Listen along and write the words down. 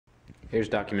Here's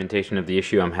documentation of the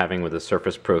issue I'm having with the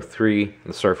Surface Pro 3,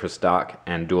 the Surface Dock,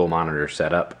 and dual monitor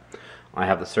setup. I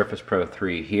have the Surface Pro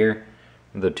 3 here,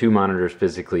 the two monitors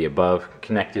physically above,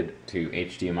 connected to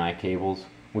HDMI cables,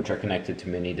 which are connected to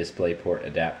mini DisplayPort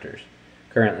adapters.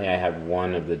 Currently I have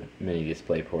one of the mini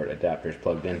DisplayPort adapters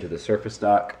plugged into the Surface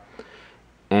Dock,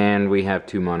 and we have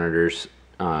two monitors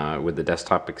with the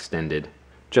desktop extended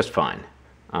just fine.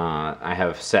 I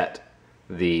have set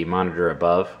the monitor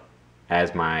above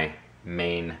as my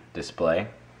main display.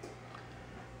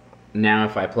 Now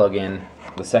if I plug in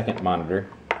the second monitor,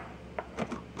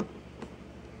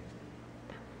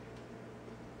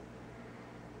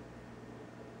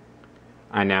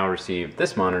 I now receive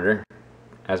this monitor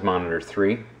as monitor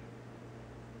 3,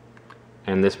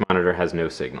 and this monitor has no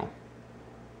signal.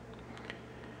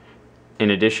 In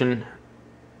addition,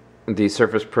 the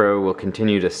Surface Pro will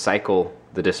continue to cycle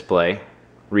the display,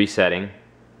 resetting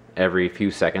every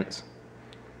few seconds,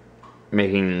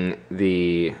 making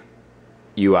the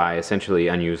UI essentially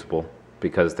unusable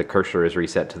because the cursor is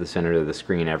reset to the center of the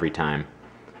screen every time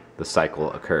the cycle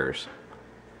occurs.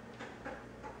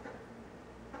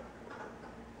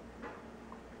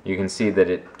 You can see that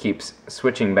it keeps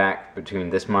switching back between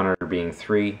this monitor being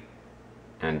 3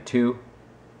 and 2,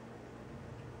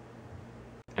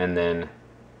 and then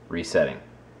resetting.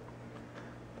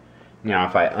 Now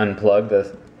if I unplug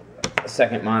the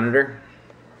second monitor,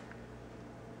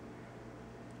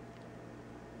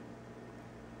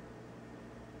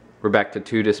 we're back to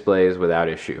two displays without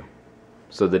issue.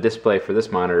 So the display for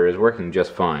this monitor is working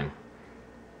just fine.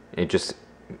 It just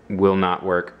will not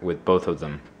work with both of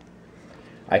them.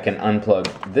 I can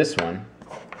unplug this one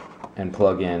and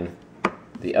plug in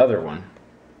the other one,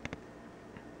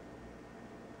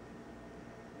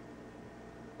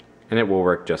 and it will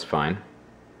work just fine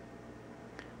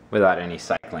without any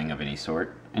cycling of any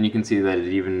sort. And you can see that it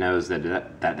even knows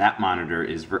that that monitor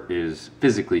is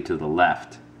physically to the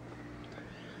left.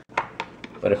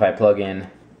 But if I plug in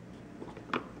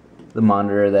the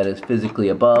monitor that is physically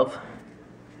above,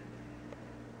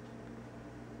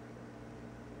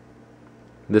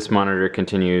 this monitor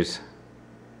continues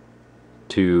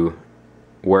to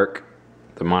work.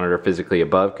 The monitor physically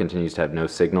above continues to have no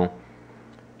signal,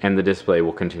 and the display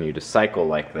will continue to cycle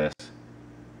like this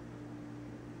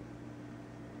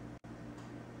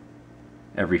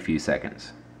every few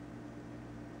seconds.